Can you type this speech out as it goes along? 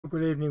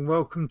Good evening.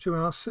 Welcome to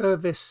our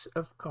service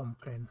of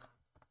Compline.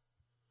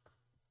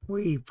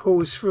 We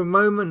pause for a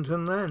moment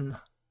and then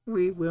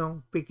we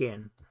will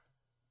begin.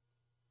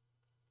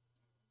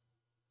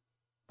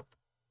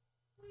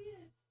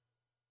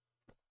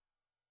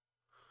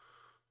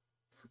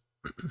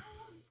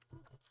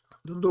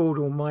 The Lord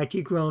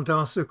Almighty grant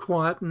us a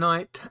quiet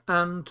night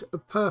and a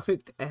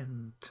perfect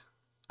end.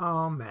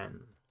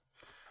 Amen.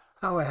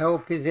 Our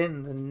help is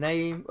in the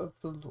name of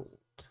the Lord,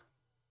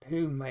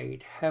 who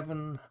made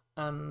heaven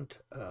and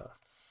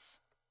earth.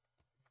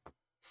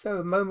 So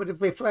a moment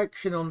of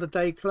reflection on the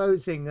day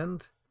closing,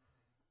 and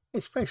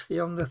especially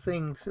on the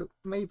things that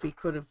maybe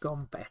could have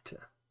gone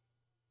better.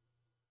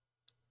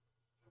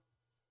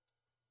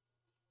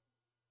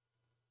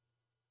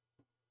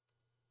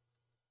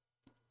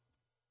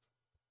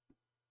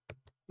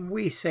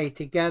 We say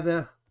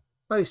together,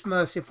 Most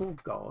merciful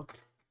God,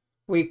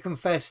 we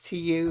confess to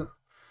you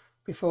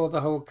before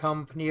the whole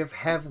company of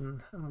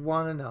heaven and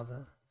one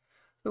another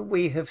that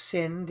we have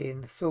sinned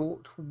in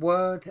thought,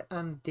 word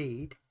and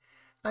deed,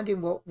 and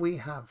in what we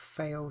have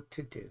failed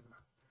to do.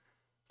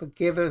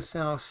 Forgive us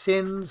our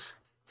sins,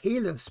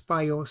 heal us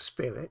by your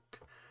Spirit,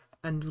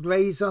 and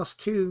raise us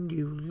to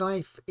new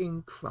life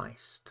in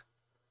Christ.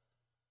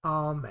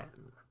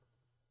 Amen.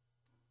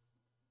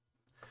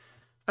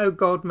 O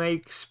God,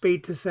 make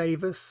speed to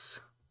save us.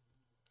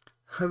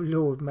 O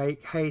Lord,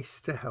 make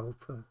haste to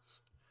help us.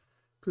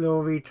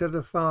 Glory to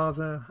the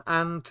Father,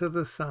 and to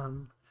the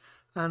Son,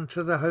 and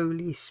to the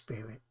Holy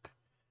Spirit,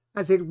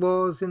 as it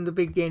was in the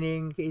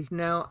beginning, is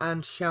now,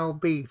 and shall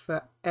be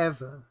for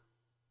ever.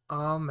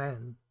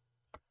 Amen.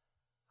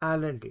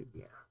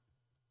 Alleluia.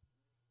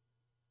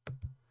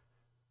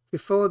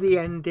 Before the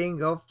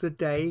ending of the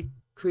day,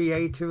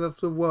 Creator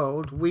of the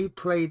world, we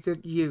pray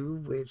that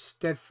you, with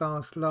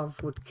steadfast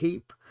love, would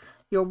keep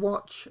your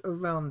watch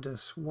around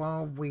us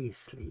while we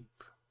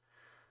sleep.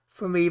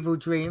 From evil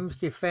dreams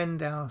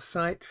defend our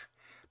sight,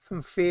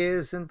 from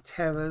fears and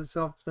terrors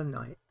of the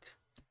night.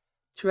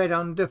 Tread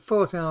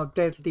underfoot our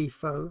deadly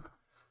foe,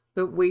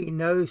 that we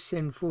no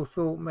sinful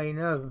thought may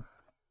know.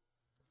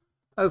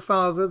 O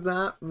Father,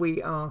 that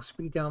we ask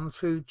be done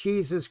through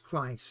Jesus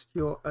Christ,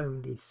 your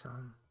only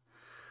Son,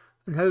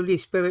 and Holy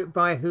Spirit,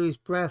 by whose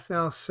breath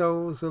our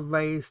souls are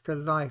raised to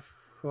life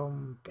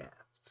from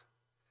death.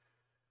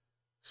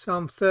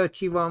 Psalm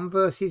 31,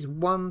 verses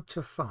 1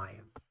 to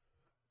 5.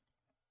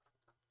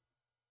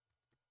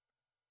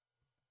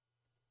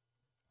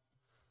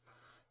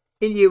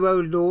 In you, O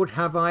Lord,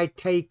 have I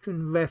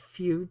taken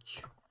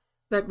refuge.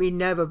 Let me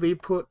never be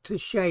put to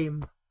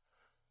shame.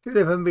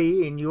 Deliver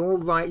me in your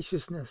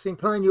righteousness.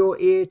 Incline your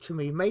ear to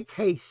me. Make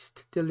haste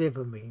to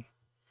deliver me.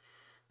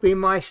 Be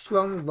my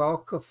strong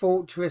rock, a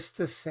fortress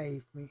to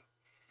save me.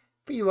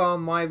 For you are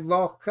my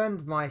rock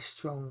and my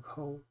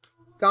stronghold.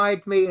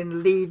 Guide me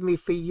and lead me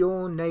for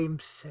your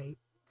name's sake.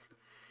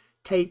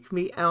 Take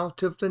me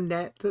out of the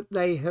net that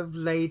they have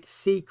laid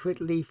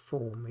secretly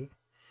for me.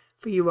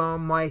 For you are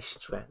my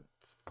strength.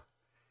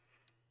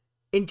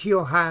 Into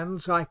your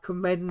hands I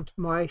commend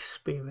my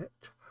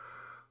spirit,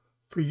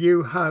 for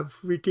you have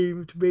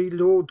redeemed me,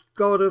 Lord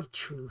God of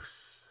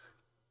truth.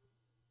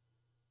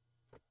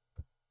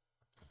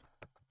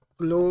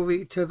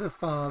 Glory to the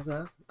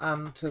Father,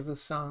 and to the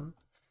Son,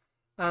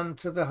 and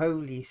to the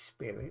Holy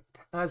Spirit,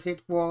 as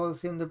it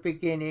was in the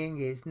beginning,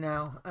 is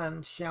now,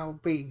 and shall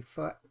be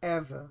for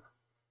ever.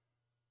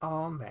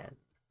 Amen.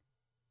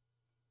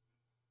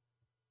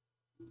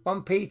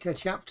 1 Peter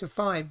chapter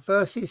 5,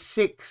 verses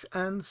 6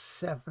 and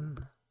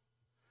 7.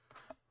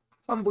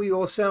 Humble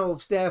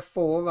yourselves,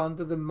 therefore,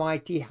 under the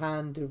mighty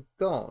hand of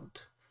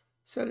God,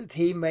 so that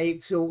he may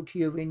exalt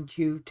you in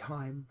due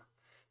time.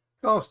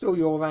 Cast all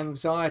your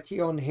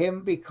anxiety on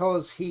him,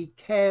 because he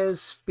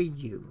cares for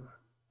you.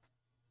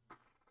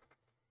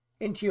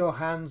 Into your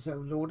hands, O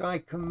Lord, I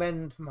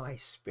commend my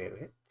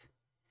spirit.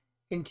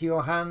 Into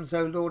your hands,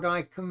 O Lord,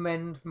 I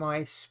commend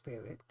my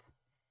spirit.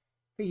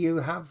 For you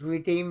have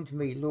redeemed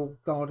me, Lord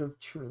God of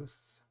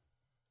truth.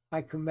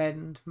 I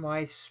commend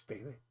my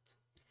spirit.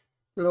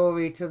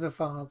 Glory to the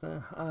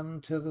Father,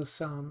 and to the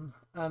Son,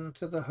 and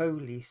to the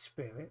Holy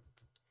Spirit.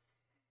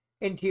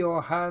 Into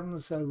your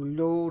hands, O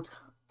Lord,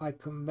 I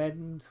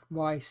commend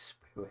my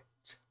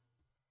spirit.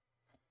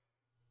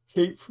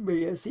 Keep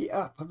me as the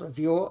apple of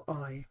your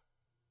eye.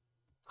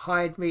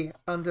 Hide me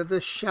under the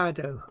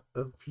shadow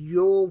of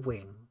your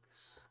wings.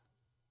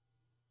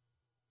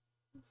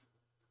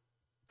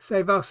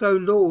 Save us, O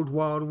Lord,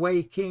 while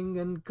waking,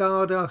 and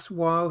guard us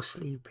while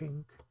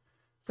sleeping,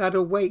 that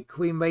awake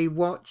we may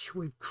watch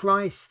with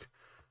Christ,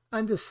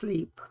 and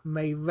asleep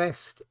may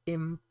rest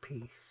in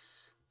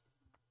peace.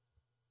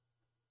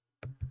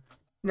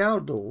 Now,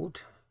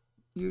 Lord,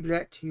 you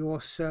let your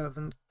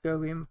servant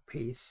go in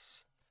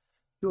peace.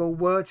 Your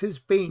word has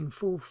been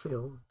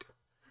fulfilled.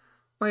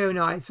 My own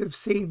eyes have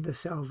seen the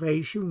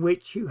salvation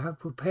which you have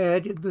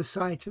prepared in the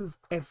sight of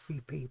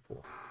every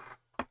people,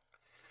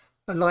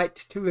 a light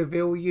to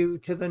reveal you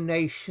to the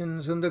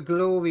nations and the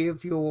glory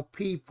of your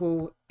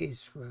people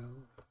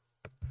Israel.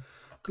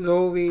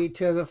 Glory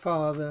to the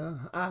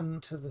Father,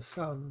 and to the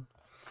Son,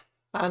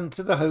 and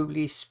to the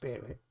Holy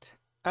Spirit,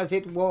 as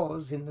it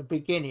was in the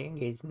beginning,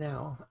 is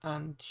now,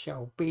 and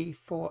shall be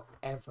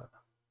forever.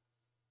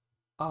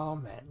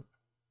 Amen.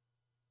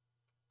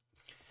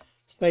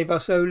 Save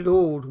us, O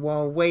Lord,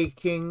 while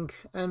waking,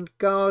 and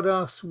guard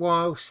us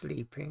while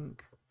sleeping,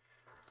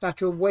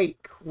 that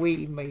awake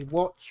we may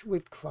watch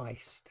with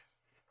Christ,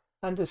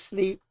 and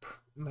asleep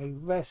may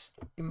rest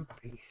in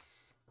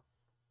peace.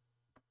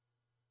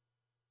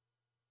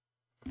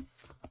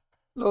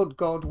 Lord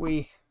God,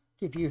 we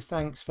give you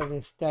thanks for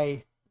this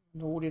day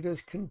and all it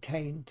has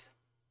contained.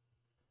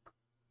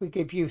 We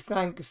give you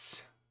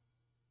thanks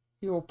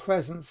for your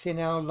presence in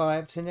our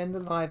lives and in the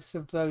lives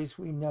of those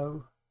we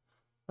know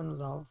and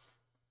love,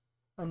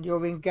 and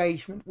your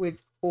engagement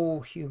with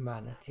all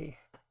humanity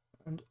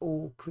and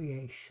all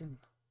creation.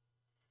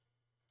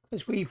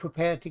 As we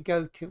prepare to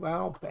go to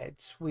our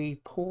beds, we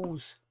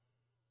pause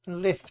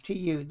and lift to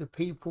you the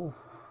people,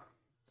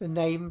 the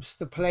names,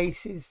 the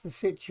places, the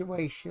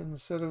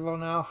situations that are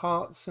on our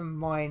hearts and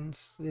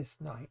minds this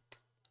night.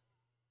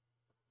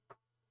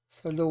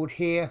 So, Lord,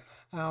 hear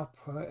our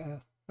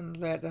prayer and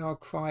let our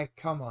cry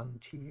come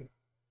unto you.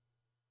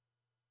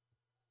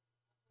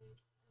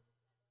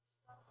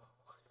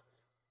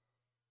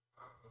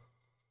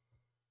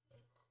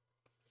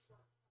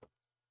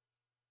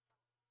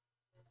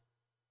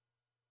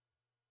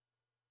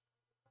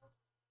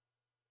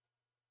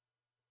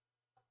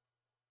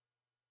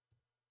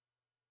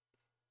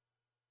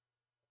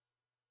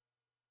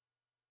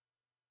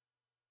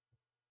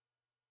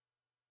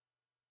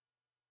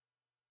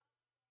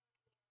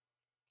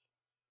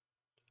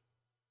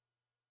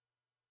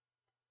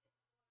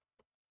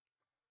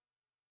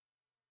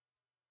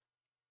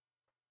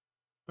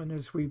 And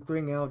as we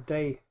bring our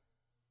day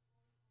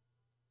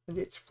and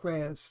its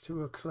prayers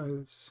to a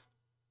close,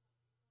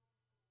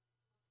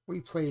 we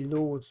pray,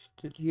 Lord,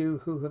 that you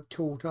who have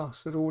taught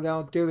us that all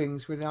our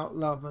doings without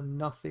love are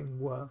nothing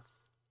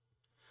worth,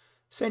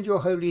 send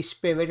your Holy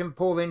Spirit and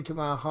pour into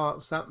our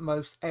hearts that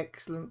most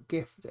excellent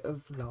gift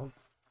of love,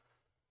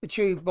 the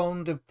true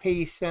bond of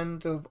peace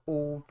and of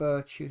all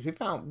virtues,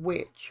 without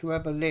which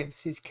whoever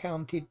lives is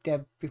counted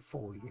dead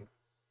before you.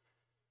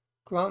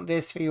 Grant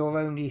this for your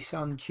only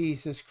Son,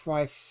 Jesus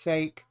Christ's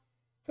sake,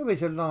 who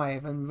is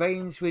alive and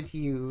reigns with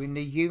you in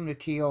the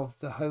unity of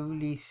the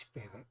Holy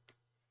Spirit,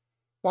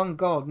 one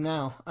God,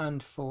 now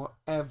and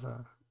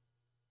forever.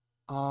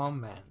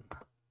 Amen.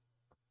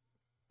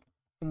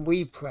 And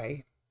we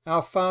pray,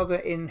 Our Father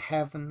in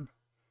heaven,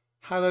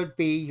 hallowed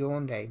be your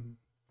name.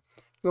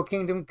 Your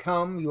kingdom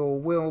come, your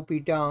will be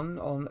done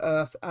on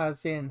earth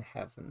as in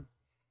heaven.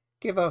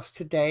 Give us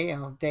today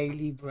our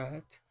daily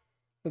bread.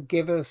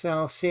 Forgive us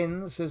our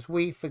sins as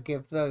we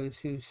forgive those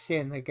who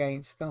sin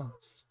against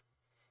us.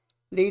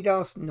 Lead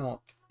us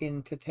not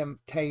into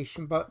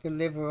temptation, but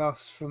deliver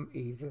us from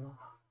evil.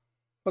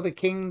 For the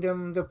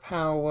kingdom, the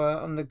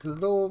power, and the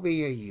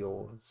glory are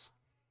yours,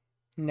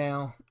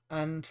 now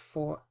and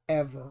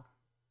forever.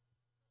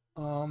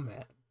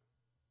 Amen.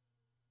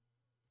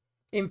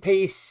 In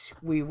peace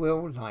we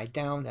will lie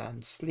down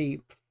and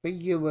sleep, for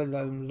you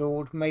alone,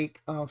 Lord,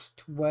 make us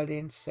dwell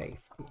in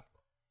safety.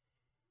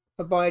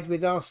 Abide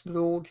with us,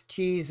 Lord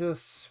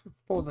Jesus,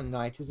 for the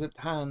night is at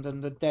hand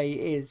and the day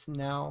is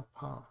now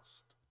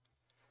past.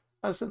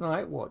 As the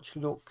night watch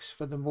looks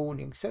for the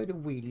morning, so do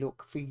we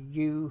look for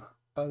you,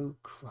 O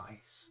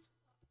Christ.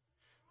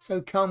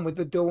 So come with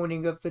the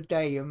dawning of the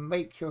day and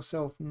make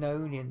yourself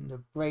known in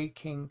the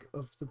breaking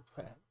of the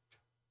bread.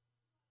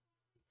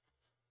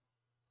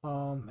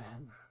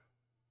 Amen.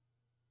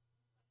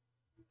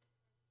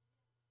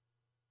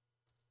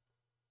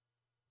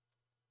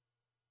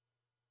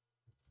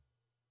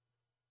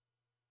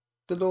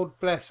 The Lord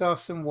bless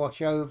us and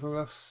watch over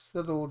us.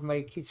 The Lord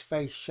make his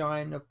face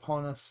shine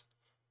upon us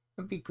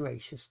and be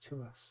gracious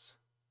to us.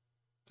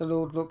 The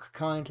Lord look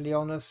kindly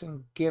on us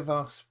and give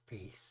us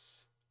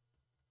peace.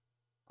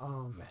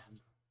 Amen.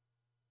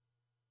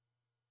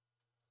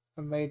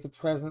 And may the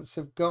presence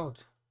of God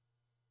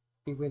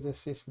be with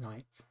us this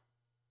night.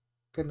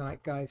 Good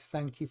night, guys.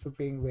 Thank you for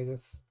being with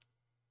us.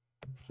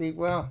 Sleep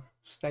well.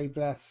 Stay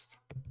blessed.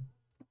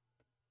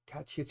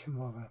 Catch you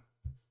tomorrow.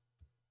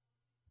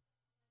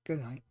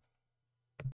 Good night.